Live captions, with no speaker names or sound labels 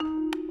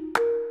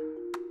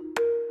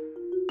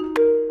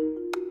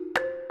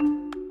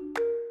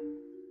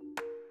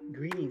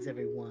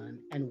everyone,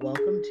 and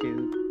welcome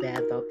to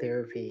Bad Thought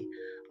Therapy.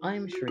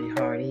 I'm Sheree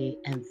Hardy,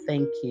 and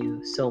thank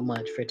you so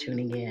much for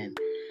tuning in.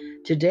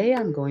 Today,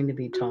 I'm going to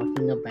be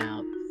talking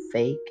about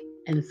fake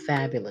and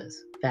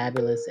fabulous,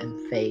 fabulous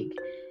and fake,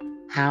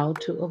 how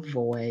to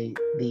avoid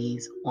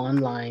these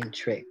online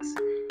tricks.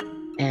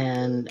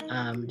 And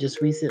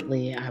just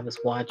recently, I was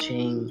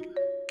watching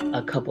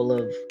a couple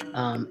of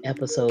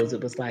episodes.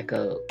 It was like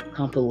a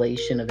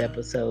compilation of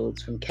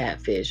episodes from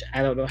Catfish.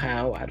 I don't know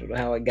how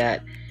I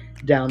got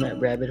down that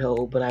rabbit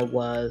hole, but I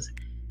was.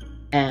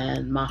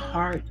 And my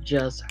heart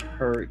just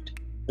hurt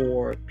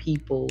for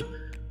people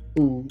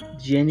who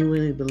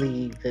genuinely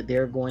believe that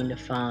they're going to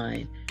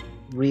find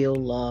real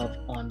love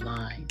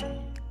online.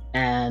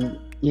 And,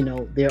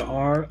 there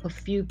are a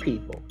few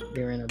people,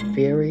 they're in a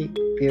very,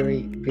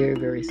 very, very,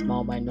 very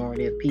small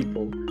minority of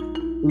people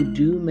who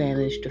do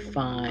manage to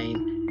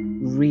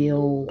find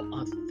real,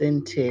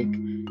 authentic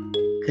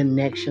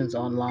connections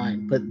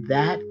online. But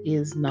that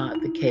is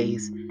not the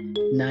case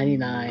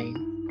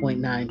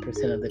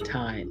 99.9% of the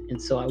time.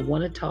 And so I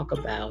want to talk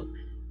about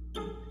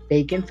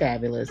fake and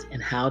fabulous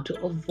and how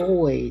to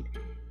avoid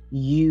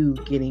you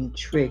getting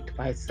tricked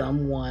by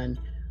someone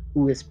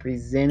who is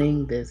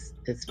presenting this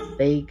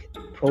fake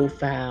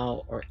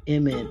profile or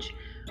image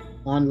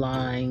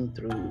online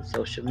through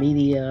social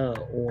media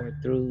or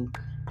through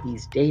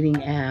these dating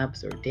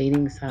apps or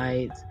dating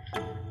sites,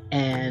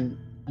 and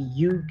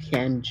you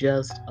can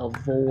just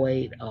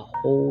avoid a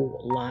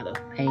whole lot of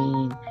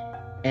pain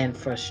and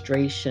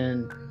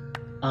frustration.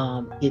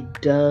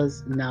 It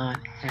does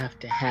not have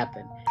to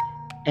happen.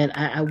 And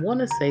I want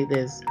to say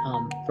this,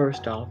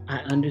 first off, I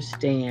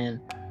understand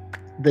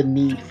the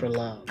need for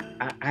love.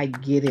 I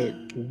get it.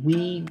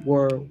 We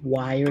were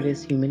wired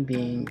as human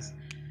beings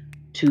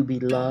to be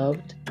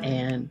loved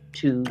and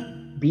to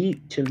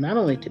not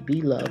only to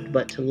be loved,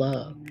 but to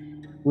love.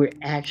 We're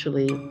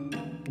actually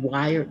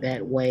wired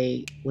that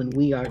way when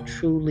we are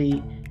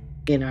truly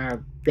in our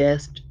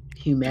best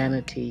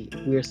humanity.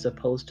 We're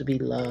supposed to be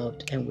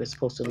loved and we're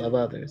supposed to love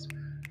others.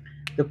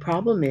 The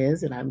problem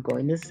is, and I'm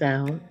going to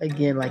sound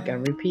again like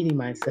I'm repeating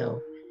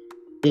myself,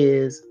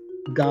 is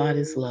God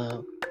is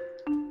love.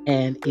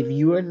 And if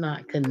you are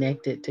not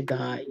connected to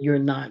God, you're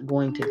not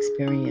going to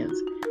experience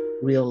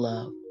real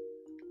love.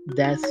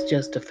 That's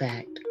just a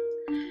fact.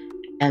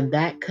 And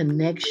that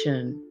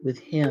connection with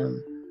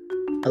Him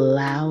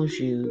allows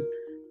you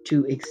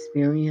to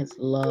experience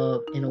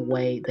love in a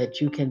way that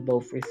you can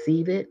both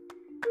receive it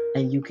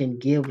and you can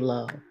give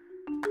love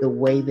the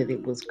way that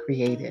it was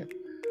created.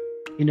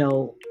 You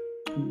know,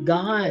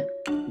 God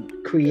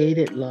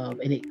created love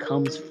and it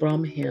comes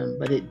from Him,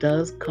 but it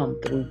does come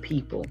through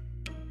people.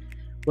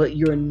 But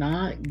you're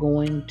not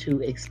going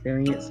to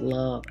experience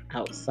love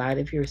outside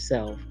of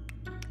yourself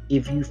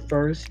if you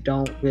first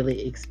don't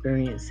really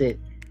experience it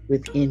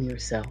within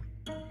yourself.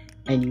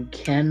 And you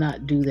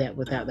cannot do that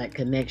without that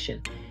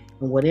connection.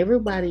 And what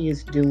everybody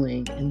is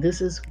doing, and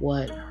this is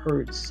what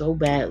hurts so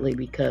badly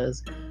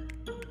because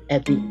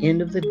at the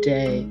end of the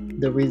day,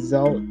 the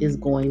result is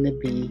going to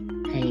be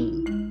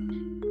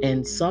pain.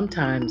 And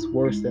sometimes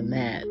worse than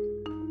that,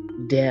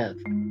 death.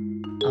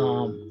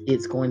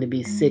 It's going to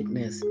be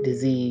sickness,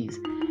 disease.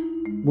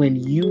 When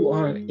you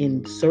are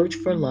in search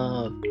for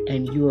love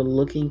and you are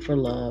looking for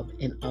love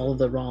in all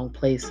the wrong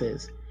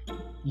places,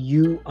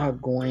 you are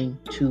going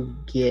to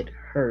get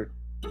hurt.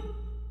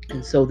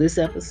 And so, this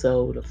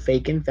episode of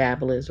Fake and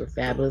Fabulous or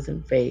Fabulous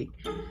and Fake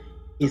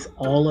is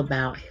all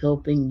about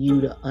helping you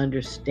to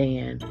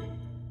understand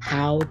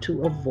how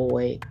to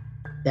avoid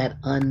that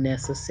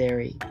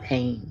unnecessary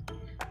pain.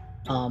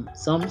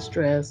 Some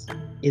stress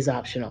is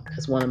optional.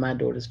 That's one of my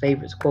daughter's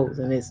favorite quotes,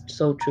 and it's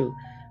so true.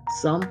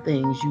 Some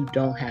things you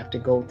don't have to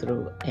go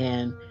through.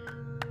 And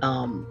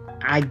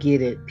I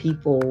get it.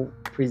 People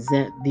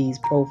present these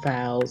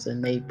profiles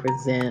and they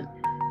present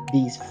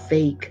these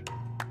fake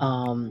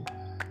um,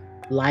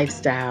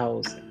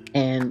 lifestyles,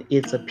 and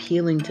it's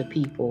appealing to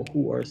people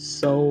who are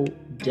so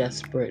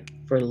desperate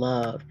for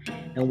love.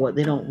 And what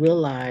they don't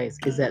realize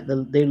is that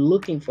they're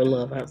looking for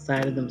love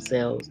outside of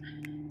themselves.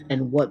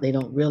 And what they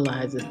don't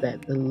realize is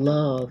that the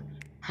love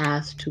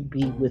has to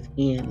be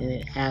within and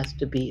it has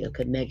to be a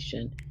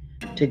connection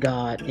to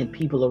God. And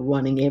people are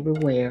running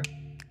everywhere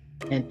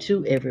and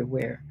to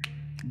everywhere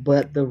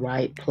but the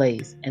right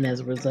place. And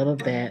as a result of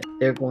that,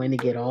 they're going to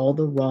get all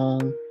the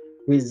wrong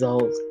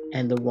results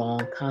and the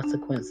wrong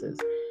consequences.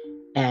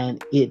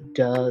 And it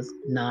does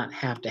not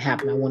have to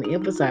happen. I want to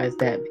emphasize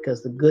that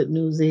because the good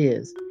news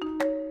is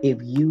if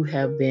you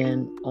have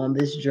been on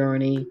this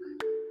journey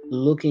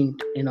looking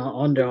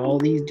under all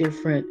these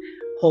different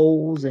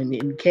holes and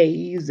in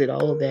caves and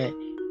all of that,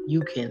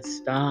 you can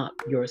stop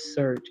your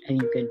search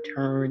and you can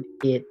turn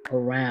it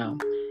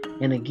around.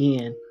 And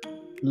again,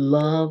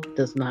 love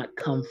does not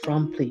come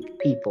from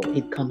people,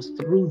 it comes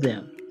through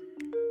them.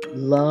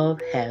 Love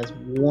has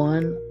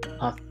one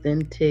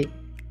authentic,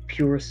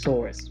 pure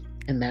source,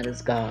 and that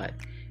is God.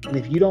 And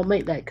if you don't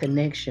make that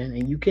connection,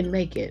 and you can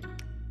make it,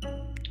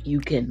 You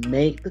can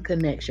make the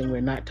connection.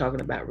 We're not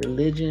talking about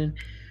religion.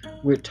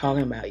 We're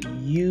talking about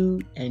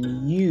you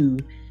and you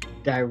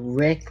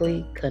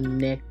directly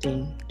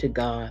connecting to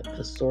God,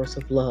 the source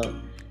of love,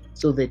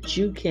 so that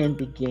you can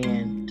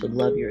begin to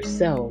love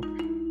yourself,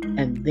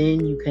 and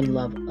then you can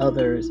love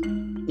others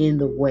in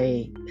the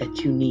way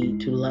that you need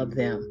to love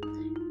them.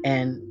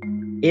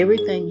 And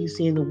everything you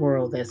see in the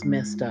world that's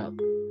messed up,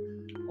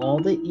 all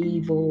the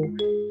evil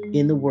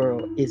in the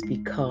world, is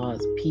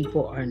because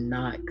people are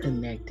not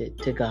connected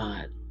to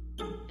God.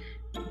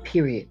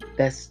 Period.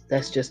 That's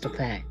just a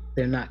fact.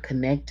 They're not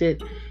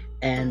connected,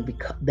 and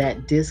because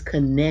that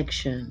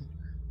disconnection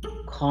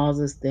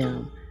causes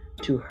them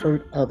to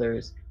hurt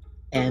others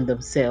and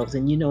themselves.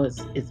 And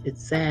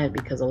it's sad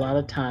because a lot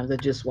of times I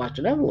just watched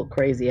another little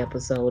crazy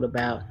episode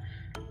about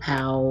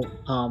how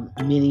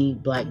many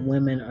black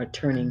women are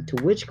turning to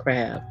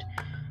witchcraft.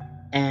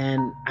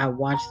 And I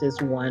watched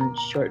this one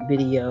short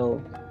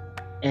video,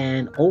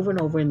 and over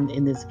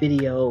in this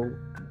video,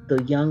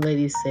 the young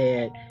lady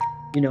said,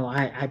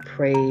 I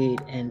prayed,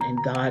 and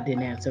God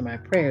didn't answer my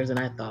prayers. And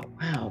I thought,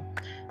 wow,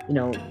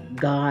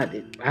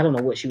 God, I don't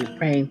know what she was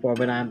praying for,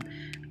 but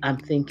I'm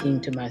thinking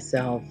to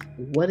myself,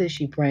 what is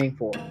she praying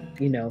for?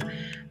 You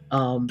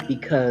know,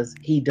 because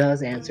he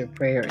does answer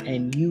prayer,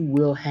 and you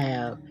will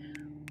have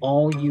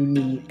all you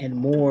need and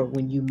more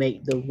when you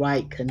make the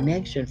right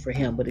connection for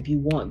him. But if you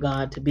want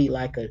God to be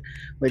like a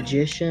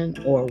magician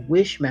or a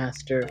wish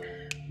master,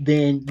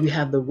 then you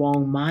have the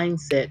wrong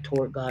mindset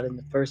toward God in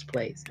the first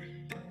place.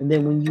 And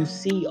then when you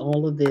see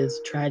all of this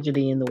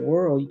tragedy in the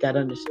world, you got to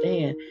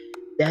understand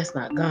that's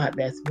not God,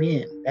 that's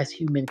men, that's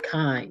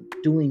humankind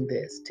doing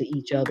this to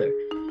each other.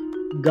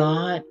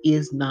 God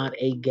is not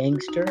a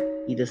gangster.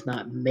 He does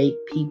not make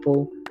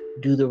people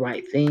do the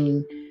right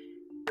thing.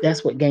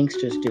 That's what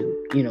gangsters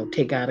do,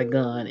 take out a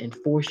gun and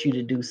force you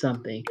to do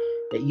something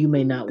that you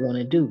may not want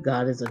to do.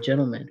 God is a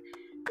gentleman,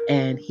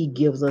 and he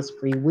gives us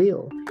free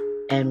will.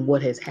 And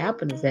what has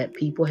happened is that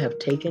people have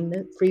taken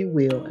that free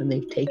will and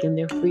they've taken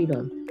their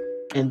freedom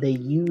and they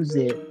use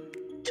it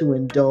to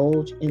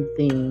indulge in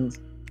things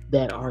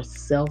that are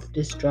self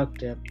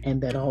destructive and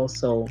that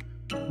also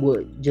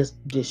would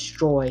just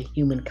destroy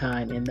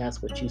humankind. And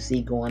that's what you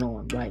see going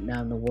on right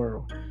now in the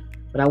world.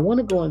 But I want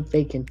to go on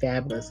Fake and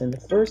Fabulous. And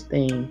the first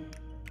thing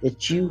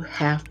that you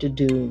have to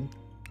do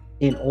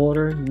in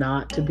order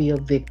not to be a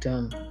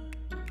victim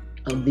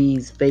of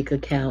these fake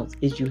accounts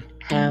is you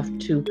have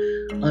to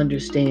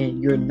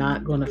understand you're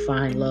not going to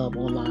find love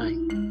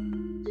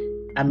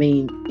online. I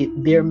mean,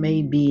 there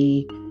may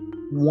be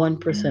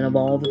 1% of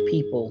all the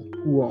people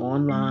who are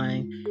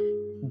online,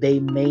 they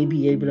may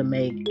be able to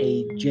make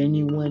a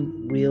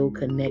genuine, real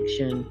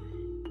connection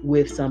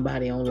with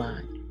somebody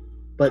online.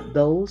 But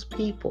those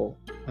people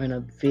are in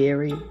a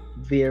very,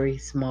 very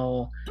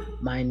small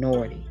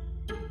minority.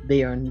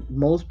 They are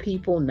most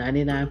people,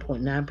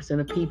 99.9%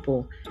 of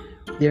people,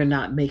 they're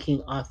not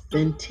making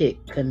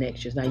authentic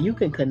connections. Now, you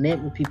can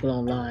connect with people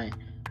online,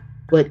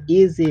 but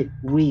is it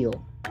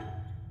real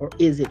or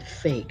is it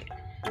fake?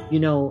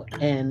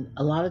 And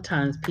a lot of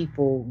times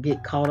people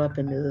get caught up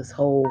into this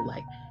whole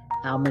like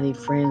how many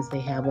friends they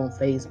have on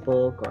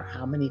Facebook or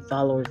how many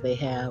followers they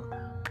have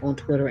on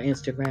Twitter,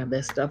 Instagram.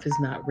 That stuff is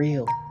not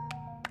real.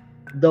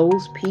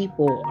 Those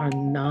people are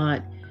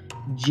not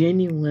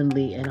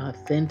genuinely and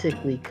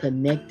authentically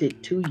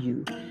connected to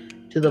you,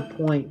 to the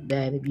point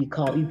that if you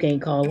call, you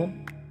can't call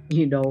them.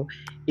 You know,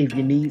 if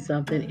you need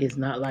something, it's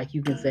not like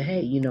you can say, hey,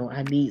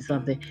 I need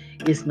something.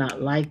 It's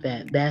not like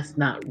that. That's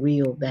not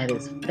real. That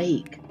is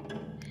fake.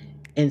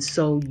 And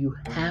so you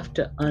have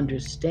to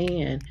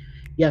understand,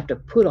 you have to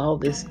put all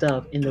this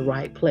stuff in the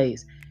right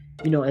place.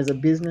 As a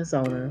business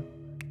owner,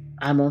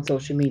 I'm on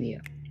social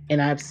media,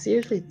 and I've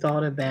seriously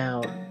thought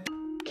about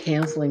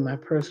canceling my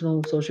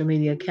personal social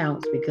media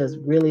accounts, because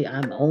really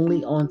I'm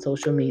only on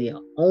social media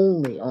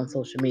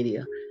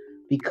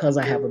because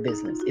I have a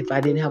business. If I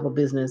didn't have a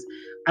business,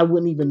 I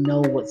wouldn't even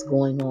know what's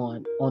going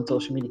on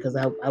social media, because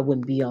I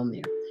wouldn't be on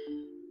there.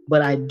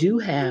 But I do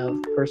have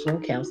personal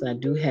accounts, and I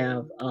do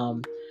have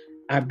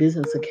our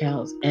business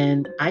accounts,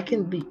 and I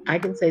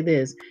can say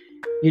this,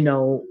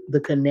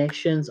 the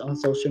connections on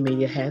social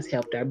media has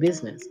helped our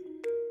business,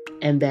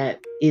 and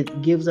that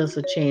it gives us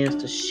a chance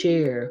to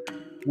share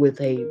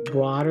with a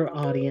broader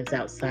audience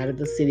outside of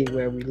the city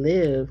where we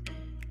live.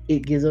 It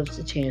gives us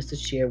a chance to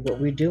share what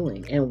we're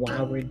doing and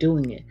why we're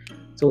doing it.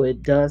 So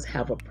it does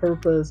have a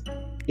purpose.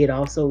 It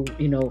also,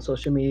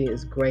 social media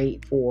is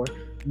great for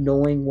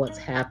knowing what's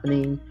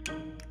happening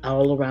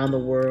all around the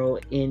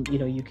world. And,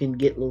 you can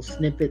get little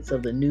snippets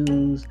of the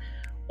news,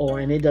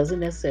 and it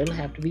doesn't necessarily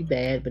have to be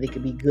bad, but it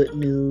could be good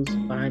news,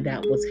 find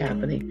out what's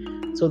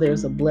happening. So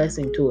there's a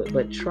blessing to it.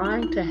 But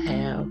trying to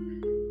have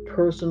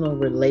personal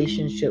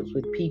relationships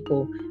with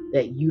people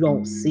that you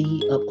don't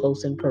see up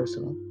close and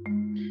personal,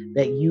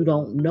 that you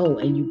don't know,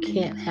 and you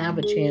can't have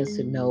a chance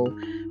to know,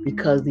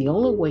 because the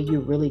only way you're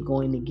really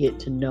going to get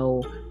to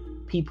know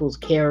people's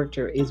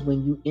character is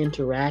when you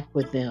interact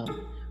with them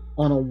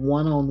on a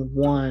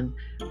one-on-one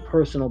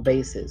personal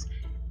basis.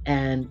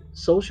 And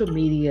social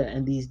media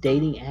and these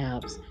dating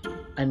apps,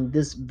 and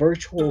this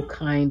virtual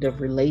kind of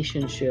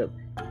relationship,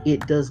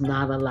 it does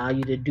not allow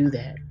you to do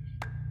that.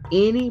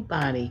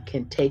 Anybody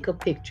can take a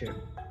picture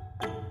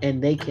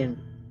and they can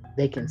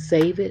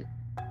save it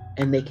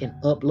and they can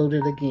upload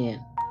it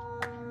again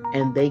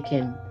and they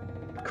can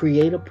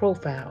create a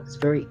profile. It's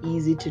very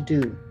easy to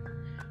do.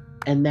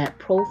 And that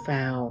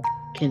profile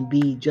can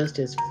be just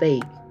as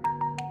fake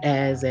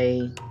as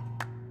a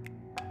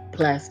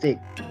plastic,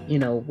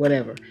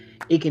 whatever.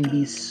 It can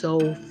be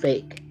so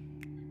fake.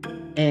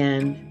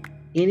 And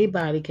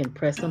anybody can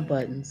press some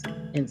buttons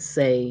and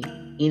say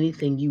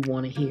anything you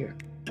want to hear.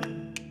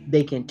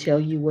 They can tell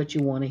you what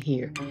you want to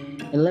hear.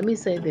 And let me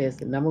say this,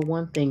 the number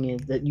one thing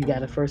is that you got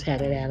to first have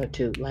that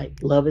attitude. Like,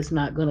 love is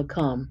not going to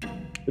come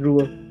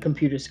through a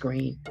computer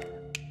screen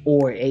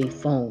or a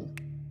phone.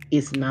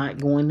 It's not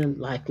going to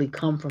likely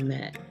come from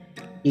that.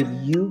 If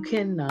you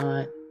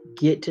cannot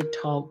get to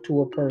talk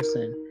to a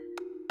person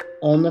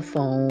on the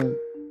phone,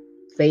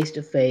 face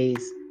to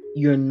face,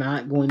 you're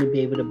not going to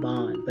be able to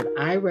bond. But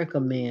I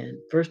recommend,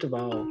 first of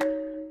all,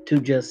 to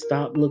just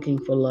stop looking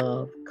for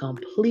love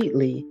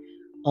completely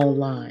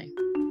online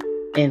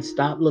and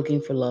stop looking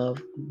for love,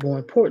 more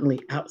importantly,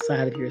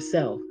 outside of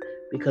yourself.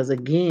 Because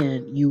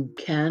again, you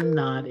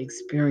cannot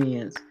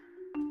experience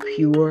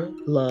pure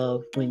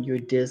love when you're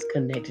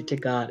disconnected to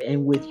God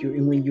and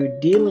when you're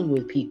dealing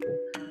with people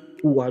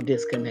who are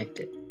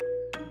disconnected.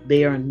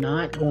 They are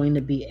not going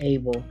to be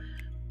able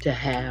to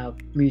have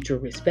mutual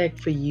respect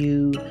for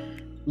you,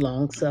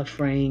 long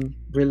suffering.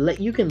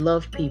 You can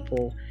love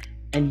people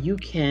and you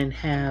can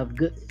have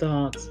good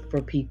thoughts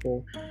for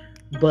people,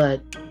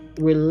 but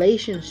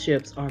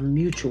relationships are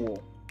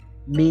mutual,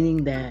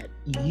 meaning that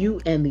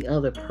you and the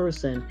other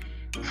person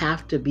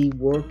have to be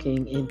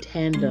working in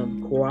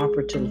tandem,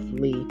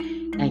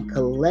 cooperatively, and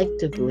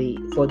collectively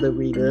for the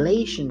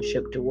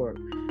relationship to work.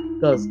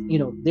 Because,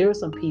 there are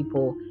some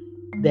people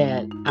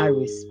that I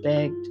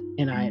respect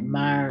and I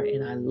admire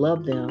and I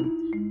love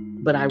them,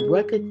 but I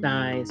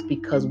recognize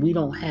because we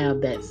don't have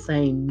that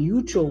same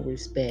mutual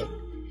respect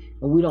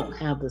and we don't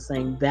have the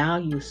same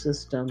value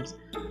systems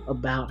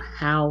about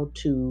how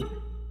to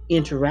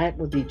interact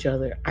with each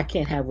other, I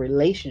can't have a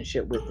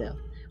relationship with them.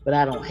 But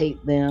I don't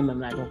hate them. I'm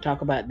not going to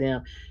talk about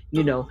them,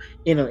 in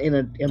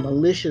a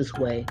malicious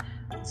way.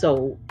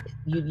 So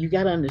you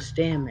got to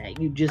understand that.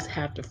 You just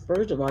have to,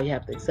 first of all, you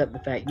have to accept the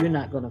fact you're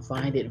not going to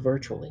find it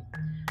virtually.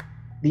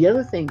 The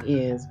other thing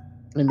is,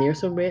 and there's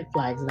some red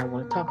flags, and I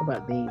want to talk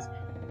about these,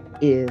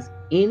 is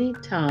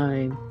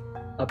anytime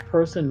a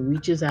person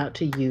reaches out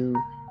to you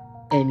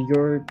and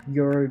your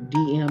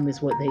DM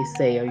is what they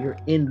say, or your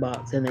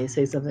inbox, and they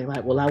say something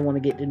like, "Well, I want to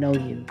get to know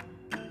you."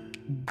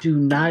 Do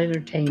not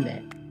entertain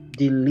that.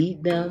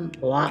 Delete them,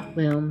 block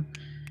them,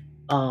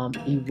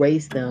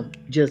 erase them.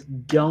 Just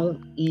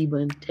don't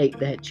even take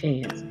that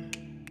chance.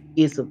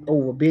 It's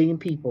over a billion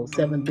people,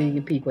 7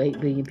 billion people, 8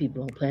 billion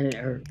people on planet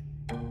Earth.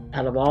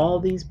 Out of all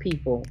these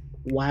people,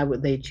 why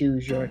would they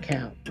choose your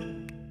account?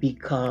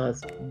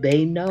 Because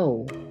they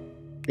know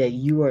that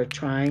you are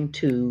trying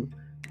to,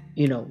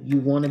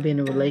 you want to be in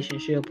a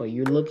relationship or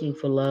you're looking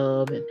for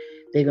love, and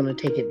they're going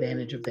to take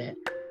advantage of that.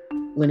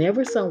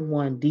 Whenever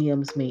someone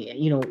DMs me,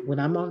 when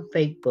I'm on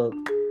Facebook,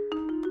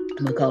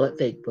 I'm gonna call it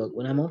Facebook.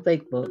 When I'm on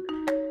Facebook,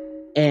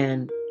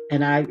 and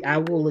I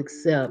will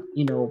accept,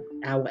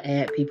 I will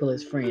add people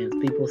as friends.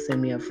 People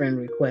send me a friend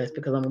request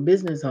because I'm a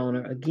business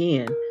owner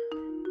again,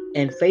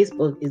 and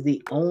Facebook is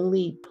the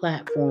only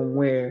platform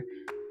where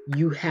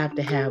you have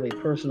to have a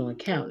personal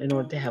account in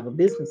order to have a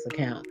business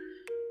account.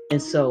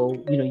 And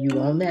so, you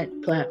on that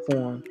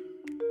platform,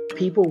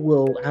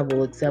 I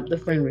will accept the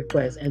friend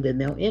request and then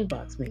they'll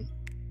inbox me.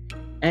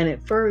 And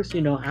at first,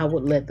 I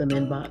would let them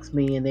inbox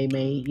me and they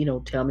may,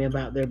 tell me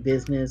about their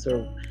business,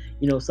 or,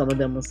 some of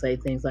them will say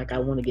things like, "I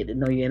want to get to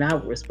know you." And I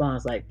would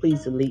respond like,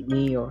 "Please delete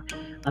me," or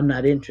 "I'm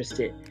not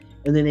interested."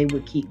 And then they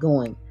would keep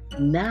going.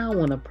 Now,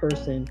 when a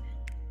person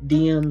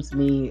DMs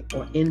me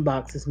or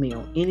inboxes me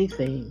on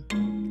anything,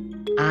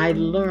 I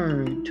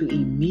learn to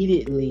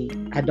immediately,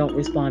 I don't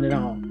respond at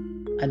all.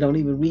 I don't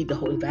even read the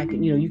whole. If I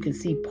can, you can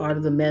see part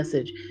of the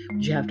message,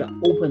 but you have to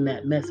open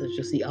that message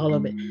to see all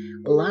of it.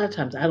 A lot of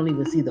times I don't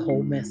even see the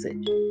whole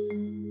message.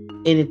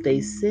 And if they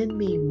send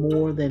me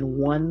more than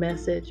one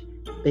message,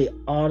 they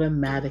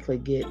automatically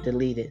get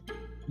deleted.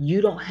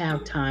 You don't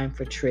have time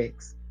for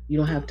tricks. You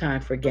don't have time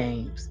for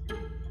games.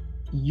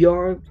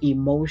 Your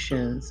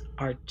emotions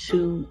are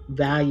too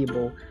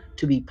valuable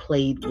to be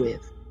played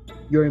with.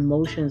 Your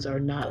emotions are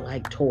not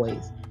like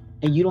toys.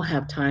 And you don't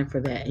have time for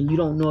that. And you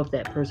don't know if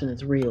that person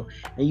is real.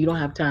 And you don't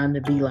have time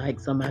to be like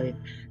somebody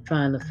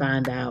trying to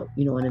find out,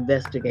 an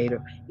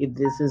investigator, if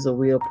this is a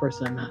real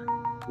person or not.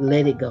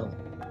 Let it go.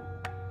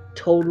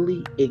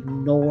 Totally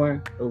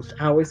ignore those.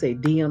 I always say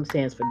DM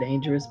stands for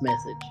dangerous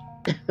message.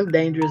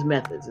 Dangerous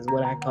methods is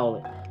what I call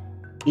it.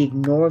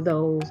 Ignore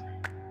those.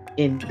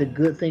 And the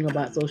good thing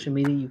about social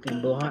media, you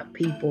can block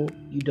people.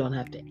 You don't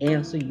have to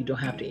answer. You don't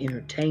have to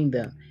entertain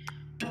them.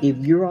 If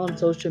you're on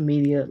social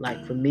media,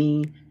 like for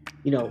me,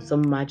 some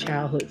of my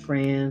childhood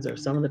friends or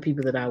some of the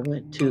people that I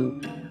went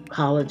to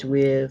college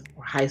with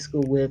or high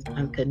school with,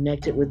 I'm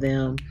connected with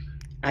them.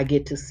 I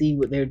get to see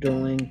what they're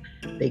doing.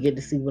 They get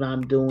to see what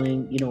I'm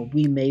doing.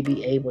 We may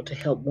be able to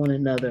help one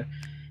another.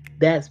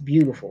 That's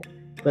beautiful.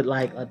 But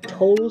like a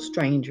total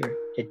stranger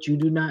that you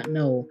do not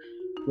know,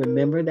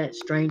 remember that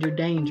stranger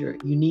danger.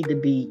 You need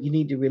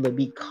to really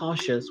be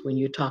cautious when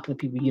you're talking to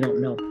people you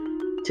don't know.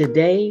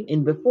 Today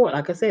and before,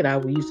 like I said, I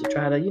used to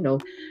try to,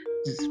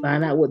 just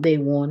find out what they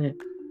wanted.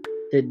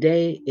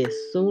 Today, as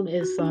soon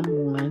as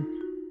someone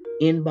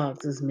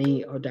inboxes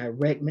me or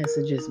direct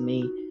messages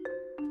me,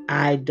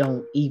 I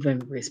don't even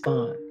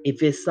respond.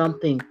 If it's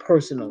something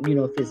personal,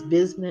 if it's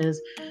business,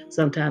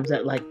 sometimes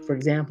that, like, for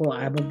example,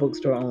 I'm a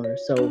bookstore owner.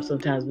 So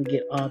sometimes we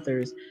get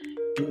authors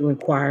to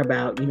inquire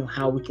about,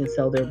 how we can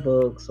sell their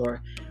books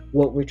or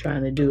what we're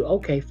trying to do.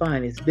 Okay,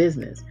 fine, it's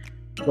business.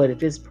 But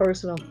if it's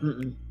personal,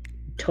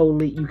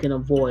 totally, you can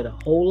avoid a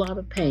whole lot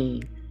of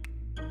pain,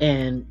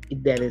 and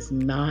that is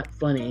not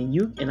funny.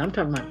 And I'm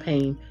talking about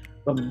pain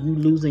from you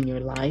losing your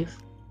life.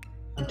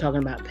 I'm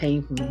talking about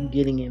pain from you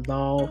getting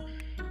involved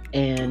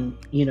and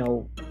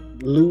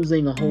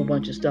losing a whole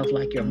bunch of stuff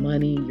like your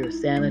money, your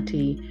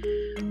sanity.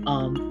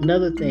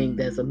 Another thing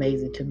that's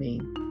amazing to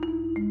me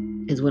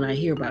is when I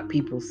hear about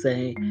people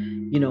say,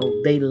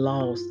 they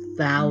lost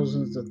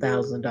thousands of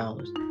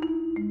dollars.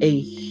 A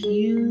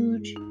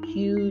huge,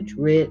 huge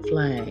red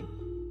flag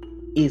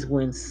is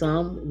when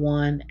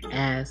someone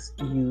asks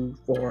you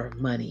for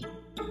money.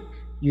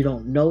 You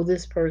don't know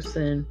this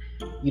person.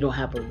 You don't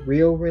have a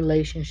real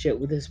relationship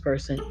with this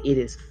person. It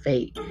is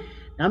fake.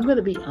 Now, I'm going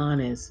to be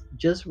honest.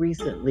 Just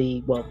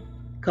recently, well,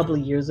 a couple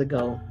of years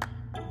ago,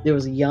 there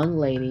was a young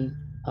lady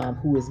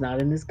who is not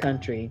in this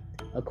country,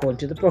 according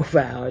to the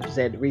profile. I just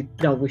had to read.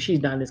 No, well,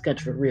 she's not in this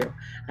country for real.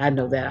 I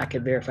know that. I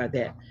can verify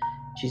that.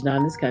 She's not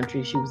in this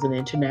country. She was an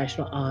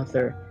international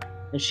author.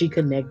 And she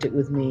connected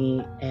with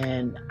me,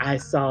 and I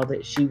saw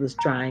that she was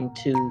trying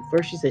to.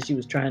 First, she said she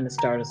was trying to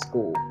start a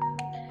school,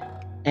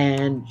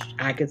 and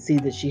I could see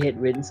that she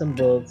had written some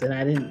books, and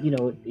I didn't,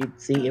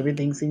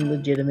 everything seemed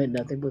legitimate,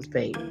 nothing was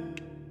fake.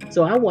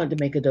 So I wanted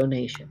to make a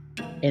donation,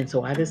 and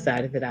so I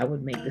decided that I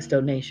would make this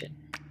donation.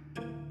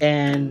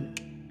 And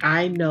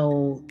I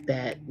know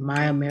that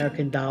my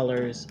American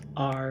dollars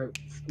are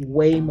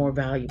way more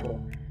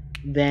valuable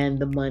than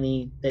the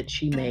money that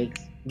she makes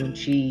when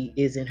she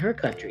is in her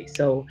country.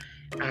 So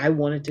I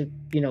wanted to,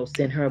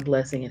 send her a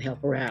blessing and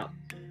help her out.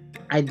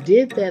 I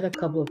did that a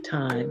couple of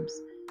times,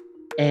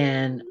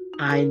 and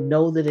I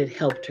know that it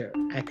helped her.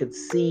 I could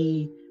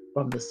see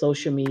from the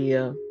social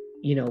media,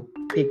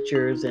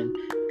 pictures and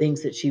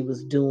things that she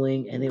was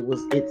doing, and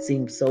it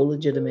seemed so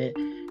legitimate.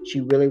 She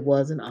really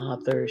was an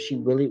author. She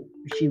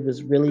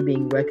was really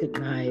being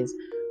recognized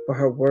for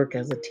her work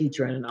as a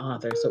teacher and an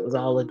author. So it was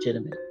all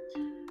legitimate.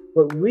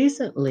 But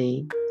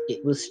recently,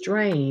 it was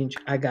strange.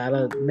 I got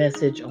a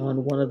message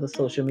on one of the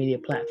social media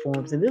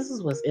platforms, and this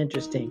is what's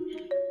interesting.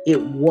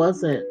 It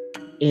wasn't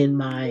in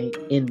my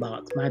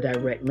inbox, my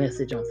direct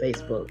message on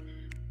Facebook.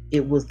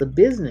 It was the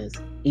business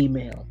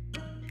email.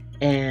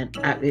 And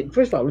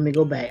first of all, let me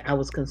go back. I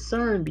was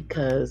concerned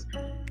because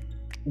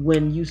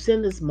when you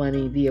send this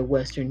money via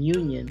Western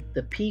Union,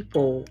 the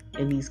people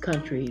in these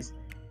countries,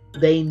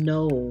 they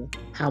know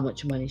how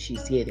much money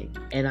she's getting.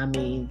 And I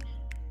mean,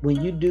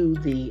 when you do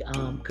the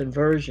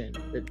conversion,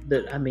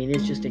 I mean,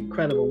 it's just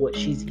incredible what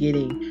she's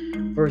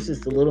getting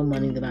versus the little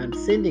money that I'm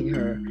sending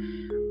her.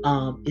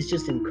 It's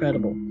just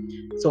incredible.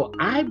 So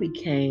I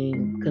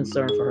became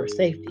concerned for her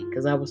safety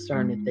because I was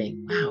starting to think,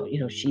 wow,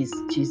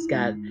 she's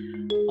got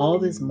all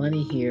this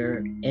money here,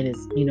 and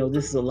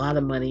this is a lot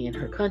of money in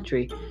her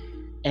country.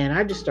 And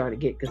I just started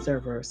to get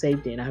concerned for her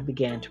safety, and I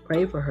began to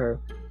pray for her.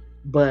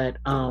 But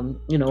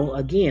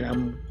again,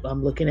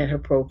 I'm looking at her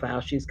profile.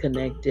 She's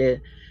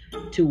connected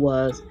to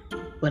us.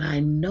 But I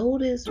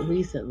noticed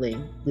recently,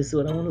 this is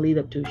what I want to lead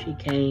up to. She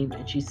came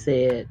and she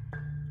said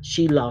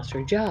she lost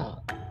her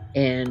job.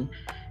 And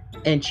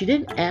she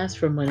didn't ask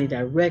for money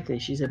directly.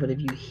 She said, but if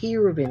you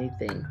hear of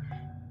anything.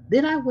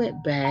 Then I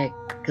went back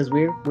because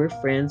we're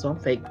friends on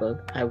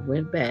Facebook. I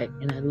went back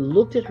and I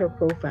looked at her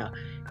profile,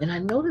 and I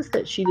noticed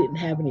that she didn't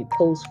have any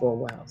posts for a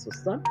while. So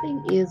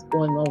something is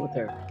going on with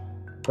her.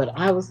 But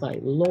I was like,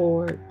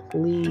 Lord,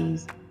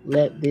 please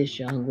let this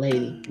young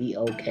lady be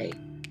okay,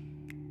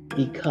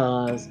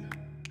 because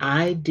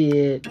I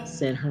did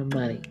send her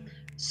money.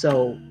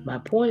 So my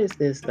point is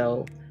this,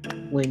 though: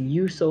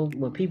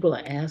 when people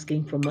are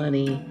asking for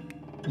money,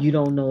 you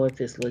don't know if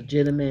it's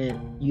legitimate.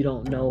 You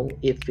don't know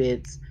if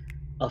it's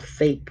a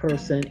fake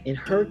person. In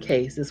her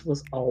case, this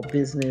was all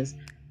business.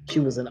 She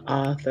was an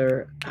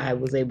author. I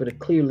was able to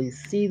clearly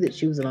see that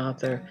she was an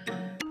author.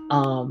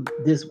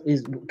 This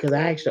is because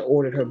I actually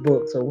ordered her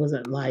book, so it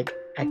wasn't like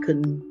I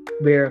couldn't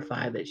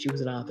verify that she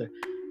was an author.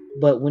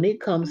 But when it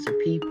comes to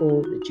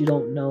people that you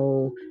don't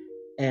know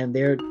and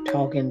they're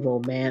talking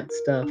romance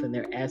stuff and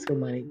they're asking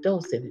money,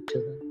 don't send it to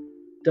them.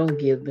 Don't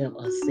give them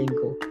a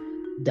single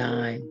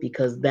dime,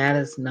 because that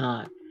is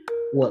not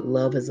what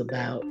love is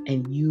about.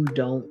 And you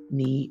don't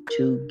need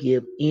to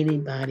give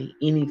anybody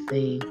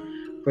anything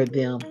for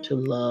them to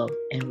love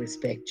and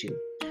respect you.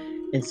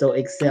 And so,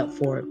 except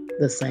for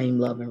the same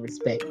love and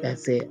respect,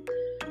 that's it.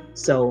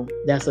 So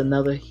that's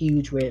another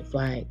huge red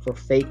flag for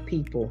fake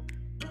people.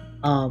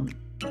 Um,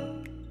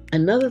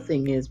 Another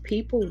thing is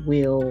people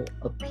will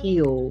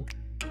appeal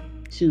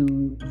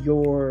to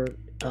your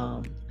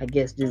I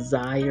guess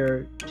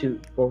desire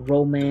to for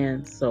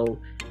romance. So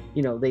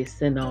they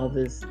send all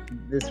this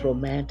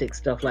romantic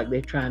stuff, like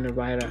they're trying to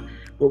write a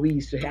what we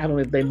used to, I don't know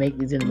if they make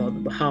these anymore,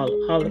 but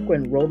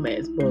Harlequin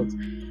romance books,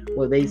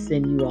 where they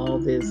send you all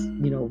this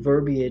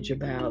verbiage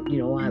about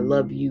I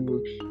love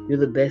you, you're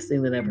the best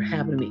thing that ever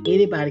happened to me.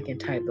 Anybody can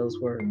type those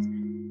words.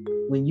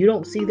 When you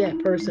don't see that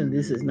person,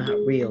 this is not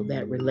real.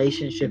 That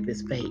relationship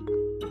is fake.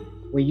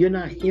 When you're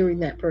not hearing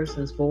that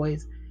person's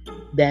voice,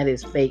 that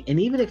is fake. And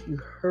even if you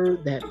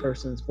heard that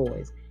person's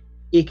voice,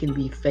 it can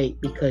be fake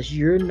because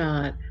you're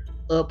not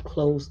up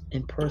close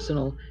and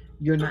personal.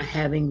 You're not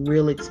having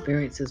real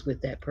experiences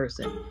with that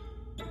person.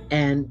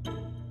 And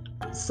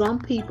some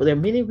people, there are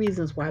many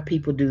reasons why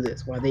people do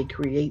this, why they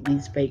create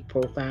these fake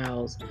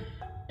profiles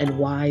and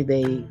why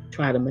they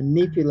try to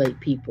manipulate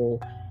people.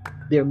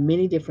 There are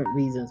many different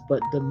reasons,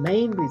 but the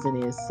main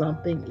reason is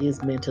something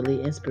is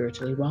mentally and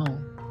spiritually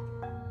wrong.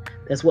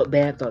 That's what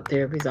bad thought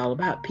therapy is all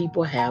about.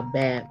 People have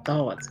bad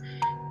thoughts,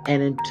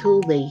 and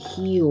until they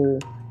heal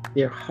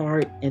their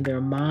heart and their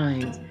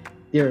minds,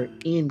 they're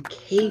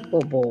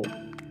incapable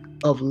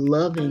of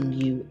loving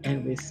you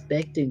and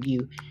respecting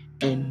you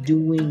and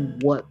doing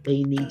what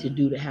they need to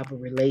do to have a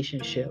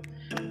relationship.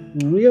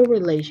 Real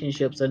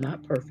relationships are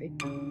not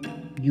perfect.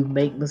 You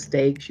make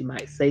mistakes, you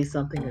might say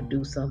something or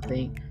do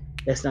something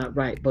that's not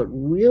right. But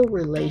real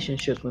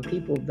relationships, when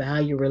people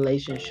value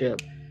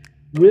relationship,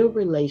 real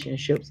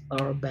relationships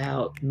are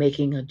about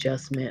making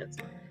adjustments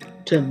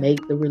to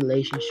make the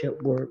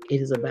relationship work. It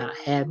is about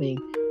having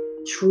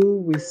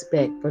true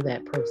respect for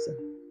that person.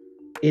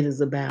 It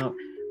is about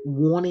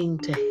wanting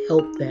to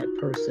help that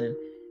person,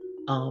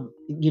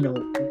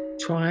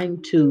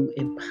 trying to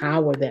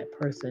empower that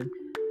person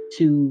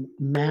to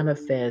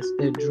manifest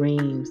their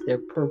dreams, their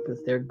purpose,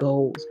 their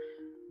goals.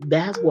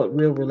 That's what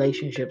real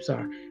relationships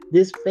are.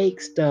 This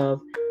fake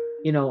stuff,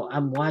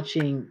 I'm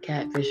watching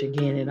Catfish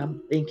again and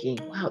I'm thinking,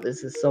 wow,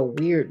 this is so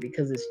weird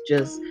because it's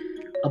just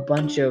a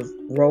bunch of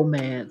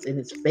romance, and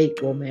it's fake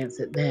romance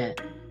at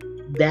that.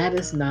 That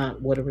is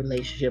not what a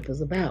relationship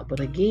is about. But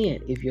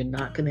again, if you're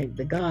not connected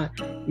to God,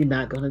 you're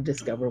not going to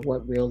discover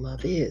what real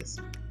love is.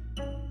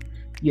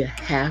 You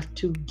have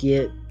to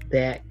get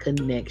that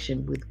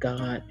connection with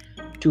God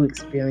to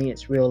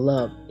experience real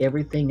love.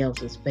 Everything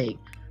else is fake.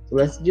 So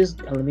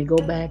let me go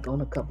back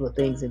on a couple of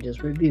things and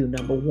just review.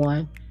 Number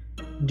one,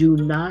 do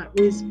not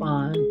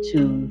respond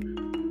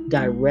to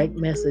direct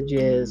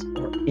messages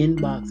or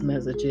inbox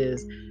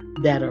messages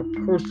that are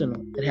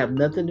personal, that have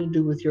nothing to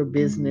do with your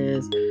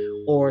business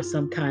or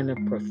some kind of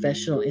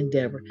professional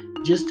endeavor.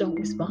 Just don't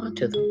respond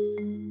to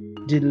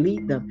them.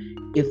 Delete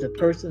them. If the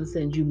person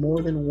sends you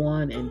more than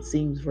one and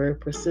seems very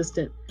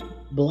persistent,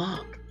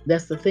 block.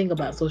 That's the thing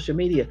about social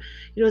media.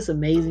 It's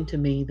amazing to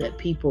me that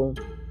people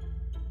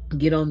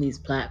get on these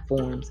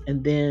platforms,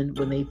 and then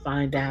when they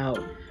find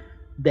out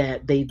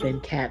that they've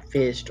been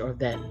catfished, or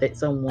that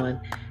someone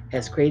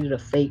has created a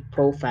fake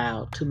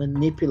profile to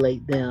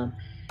manipulate them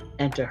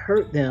and to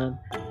hurt them,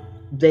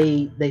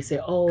 they say,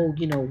 oh,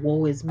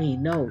 woe is me.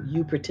 No,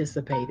 you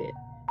participated.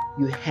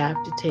 You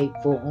have to take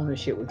full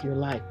ownership with your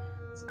life.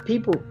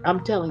 People,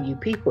 I'm telling you,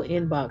 people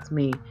inbox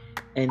me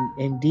and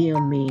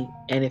DM me,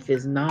 and if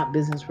it's not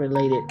business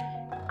related,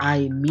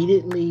 I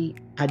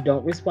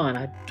don't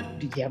respond.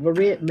 Do you have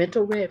a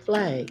mental red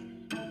flag?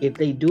 If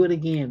they do it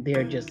again,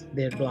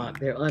 they're blocked.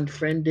 They're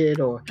unfriended,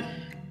 or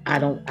I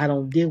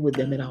don't deal with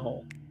them at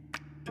all.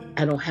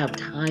 I don't have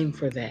time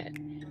for that.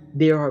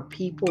 There are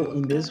people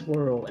in this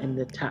world, and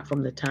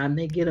from the time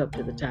they get up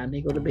to the time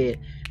they go to bed,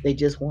 they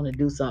just want to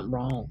do something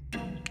wrong.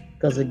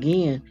 Because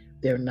again,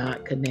 they're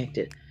not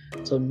connected.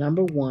 So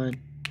number one,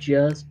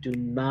 just do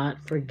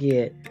not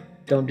forget.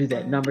 Don't do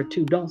that. Number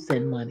two, don't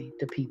send money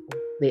to people.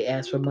 They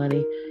ask for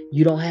money,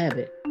 you don't have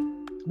it.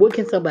 What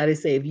can somebody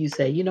say if you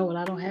say, you know what,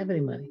 I don't have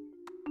any money?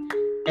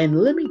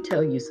 And let me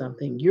tell you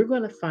something, you're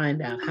going to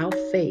find out how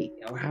fake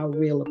or how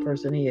real a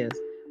person is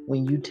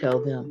when you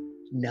tell them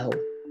no.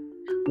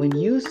 When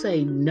you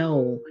say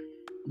no,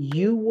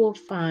 you will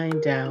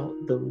find out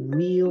the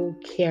real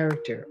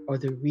character or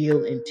the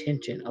real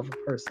intention of a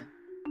person.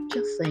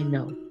 Just say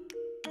no.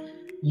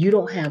 You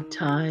don't have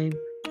time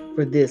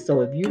for this.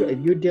 So if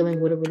you're dealing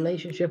with a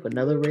relationship,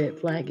 another red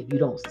flag, if you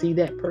don't see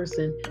that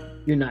person,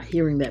 you're not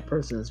hearing that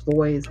person's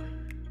voice,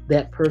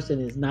 that person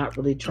is not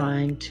really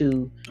trying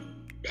to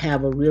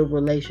have a real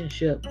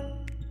relationship,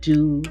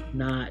 do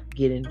not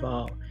get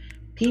involved.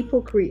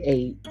 People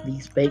create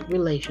these fake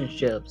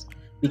relationships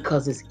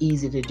because it's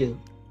easy to do.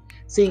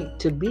 See,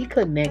 to be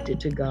connected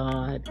to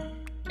God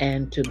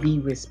and to be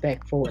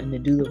respectful and to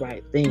do the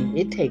right thing,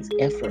 it takes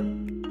effort.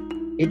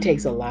 It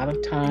takes a lot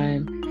of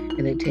time,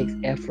 and it takes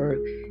effort,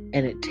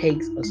 and it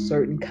takes a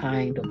certain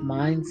kind of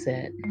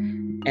mindset.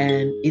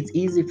 And it's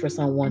easy for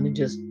someone to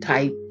just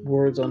type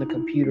words on a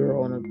computer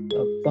or on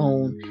a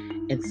phone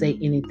and say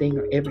anything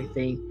or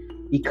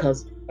everything,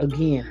 because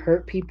again,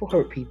 hurt people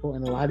hurt people,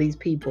 and a lot of these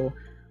people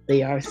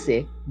They are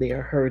sick, they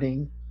are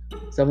hurting.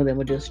 Some of them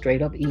are just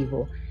straight up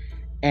evil.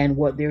 And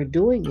what they're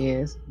doing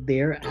is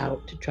they're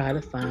out to try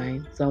to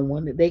find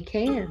someone that they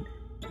can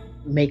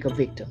make a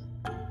victim.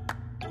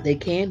 They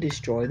can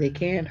destroy, they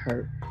can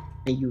hurt.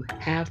 And you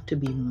have to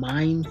be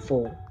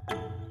mindful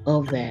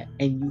of that.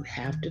 And you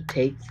have to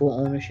take full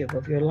ownership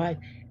of your life.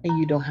 And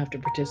you don't have to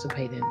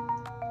participate in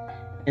it.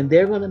 And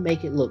they're going to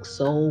make it look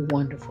so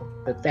wonderful.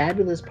 The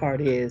fabulous part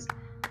is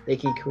they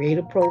can create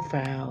a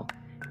profile.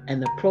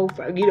 And the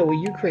profile, when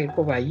you create a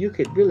profile, you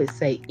could really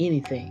say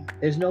anything.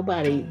 There's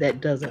nobody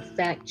that does a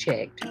fact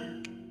check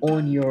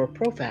on your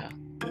profile.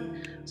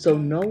 So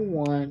no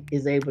one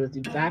is able to,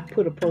 if I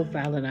put a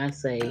profile and I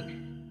say,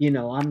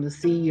 I'm the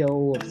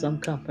CEO of some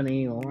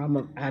company, or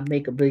I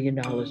make $1 billion,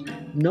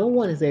 no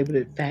one is able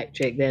to fact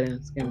check that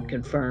and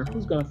confirm.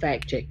 Who's going to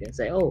fact check that and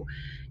say, oh,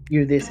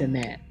 you're this and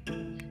that?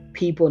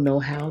 People know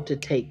how to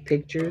take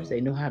pictures.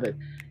 They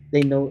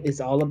know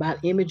it's all about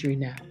imagery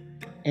now.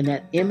 And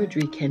that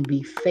imagery can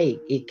be fake.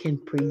 It can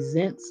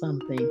present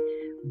something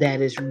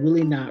that is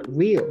really not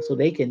real. So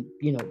they can,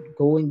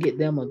 go and get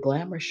them a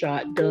glamour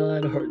shot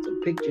done or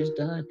some pictures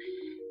done,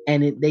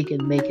 and they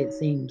can make it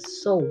seem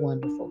so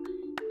wonderful.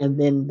 And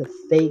then the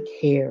fake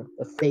hair,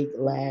 the fake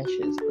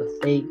lashes, the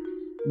fake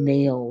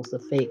nails, the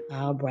fake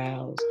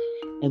eyebrows,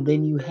 and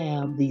then you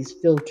have these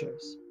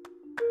filters,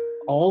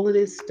 all of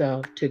this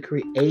stuff to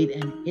create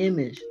an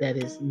image that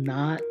is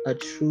not a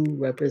true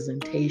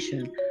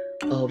representation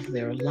of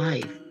their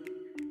life.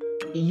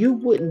 You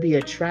wouldn't be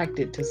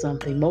attracted to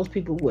something. Most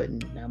people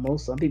wouldn't. Now,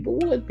 some people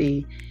would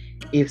be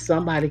if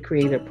somebody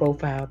created a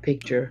profile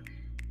picture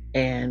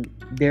and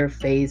their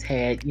face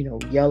had,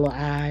 yellow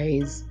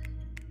eyes,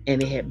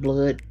 and they had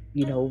blood,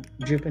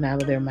 dripping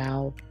out of their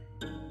mouth,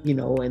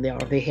 and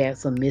they had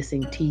some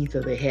missing teeth,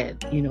 or they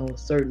had, a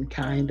certain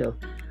kind of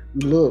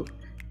look.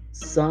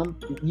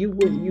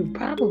 You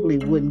probably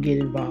wouldn't get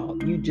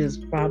involved. You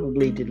just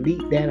probably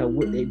delete that, or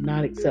would they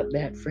not accept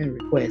that friend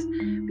request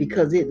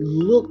because it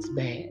looks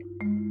bad.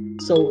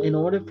 So in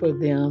order for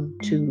them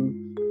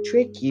to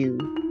trick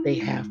you, they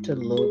have to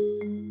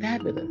look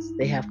fabulous.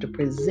 They have to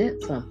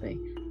present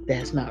something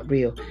that's not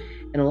real.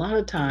 And a lot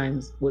of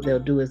times what they'll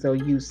do is they'll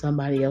use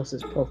somebody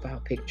else's profile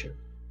picture.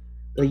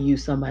 They'll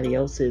use somebody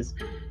else's,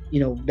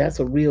 that's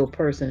a real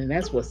person. And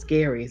that's what's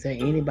scary, is that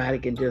anybody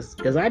can just,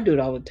 because I do it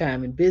all the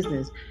time in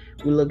business.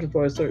 We're looking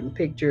for a certain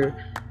picture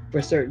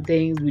for certain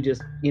things. We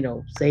just,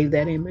 save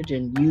that image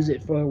and use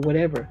it for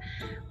whatever.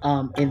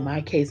 In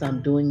my case,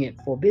 I'm doing it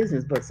for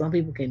business, but some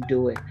people can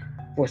do it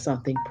for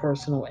something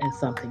personal and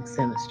something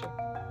sinister.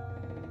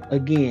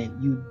 Again,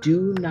 you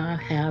do not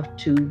have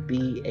to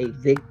be a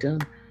victim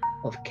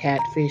of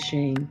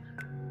catfishing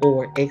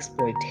or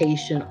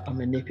exploitation or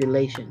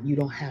manipulation. You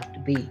don't have to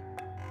be.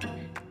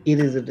 It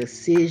is a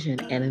decision.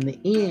 And in the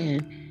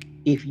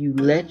end, if you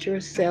let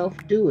yourself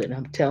do it,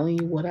 I'm telling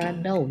you what I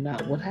know,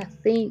 not what I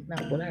think,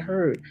 not what I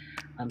heard.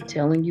 I'm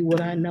telling you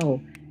what I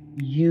know,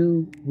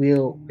 you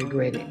will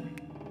regret it.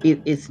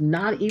 It's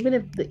not, even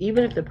if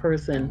the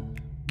person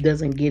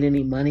doesn't get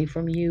any money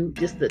from you,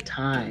 just the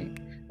time.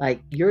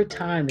 Like, your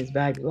time is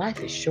valuable.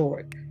 Life is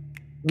short.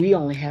 We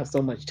only have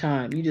so much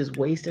time. You're just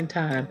wasting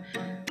time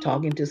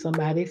talking to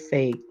somebody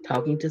fake,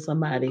 talking to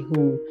somebody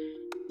who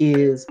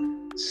is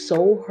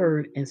so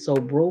hurt and so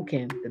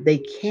broken that they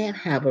can't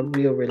have a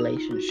real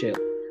relationship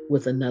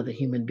with another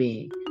human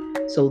being.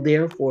 So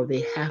therefore,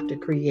 they have to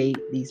create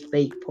these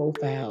fake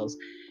profiles,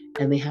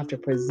 and they have to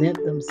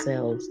present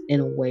themselves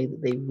in a way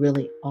that they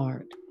really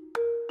aren't.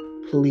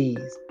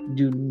 Please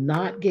do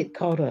not get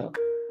caught up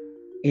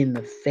in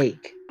the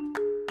fake.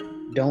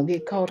 Don't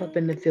get caught up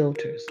in the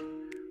filters.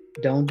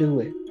 Don't do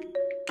it.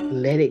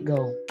 Let it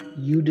go.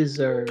 You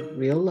deserve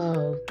real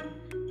love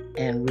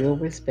and real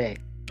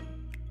respect.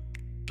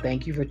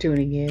 Thank you for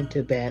tuning in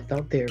to Bad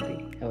Thought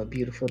Therapy. Have a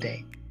beautiful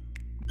day.